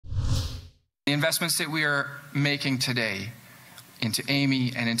The investments that we are making today into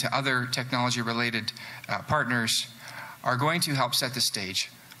Amy and into other technology-related partners are going to help set the stage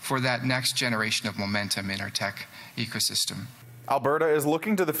for that next generation of momentum in our tech ecosystem. Alberta is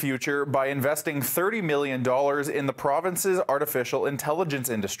looking to the future by investing $30 million in the province's artificial intelligence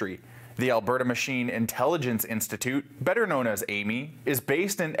industry. The Alberta Machine Intelligence Institute, better known as AMI, is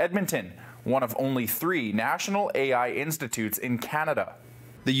based in Edmonton, one of only 3 national AI institutes in Canada.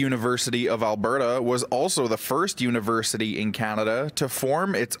 The University of Alberta was also the first university in Canada to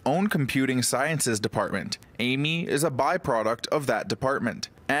form its own computing sciences department. AMI is a byproduct of that department.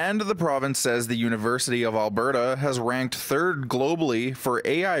 And the province says the University of Alberta has ranked 3rd globally for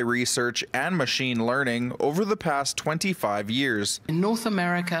AI research and machine learning over the past 25 years. In North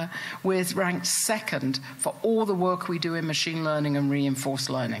America, we're ranked 2nd for all the work we do in machine learning and reinforced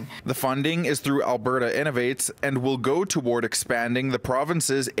learning. The funding is through Alberta Innovates and will go toward expanding the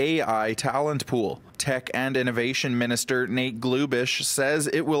province's AI talent pool. Tech and Innovation Minister Nate Glubish says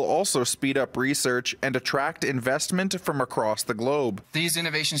it will also speed up research and attract investment from across the globe. These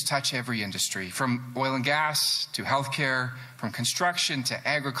innovations touch every industry, from oil and gas to healthcare, from construction to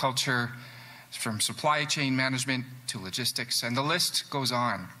agriculture, from supply chain management to logistics, and the list goes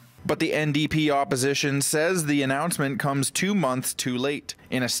on. But the NDP opposition says the announcement comes 2 months too late.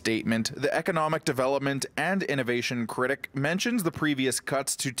 In a statement, the economic development and innovation critic mentions the previous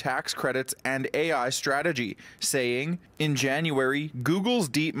cuts to tax credits and AI strategy, saying, in January, Google's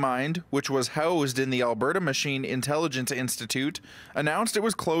DeepMind, which was housed in the Alberta Machine Intelligence Institute, announced it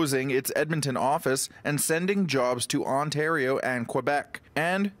was closing its Edmonton office and sending jobs to Ontario and Quebec.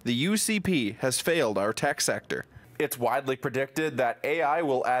 And the UCP has failed our tech sector. It's widely predicted that AI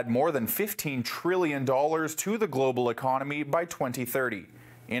will add more than $15 trillion to the global economy by 2030.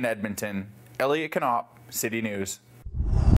 In Edmonton, Elliott Knopp, City News.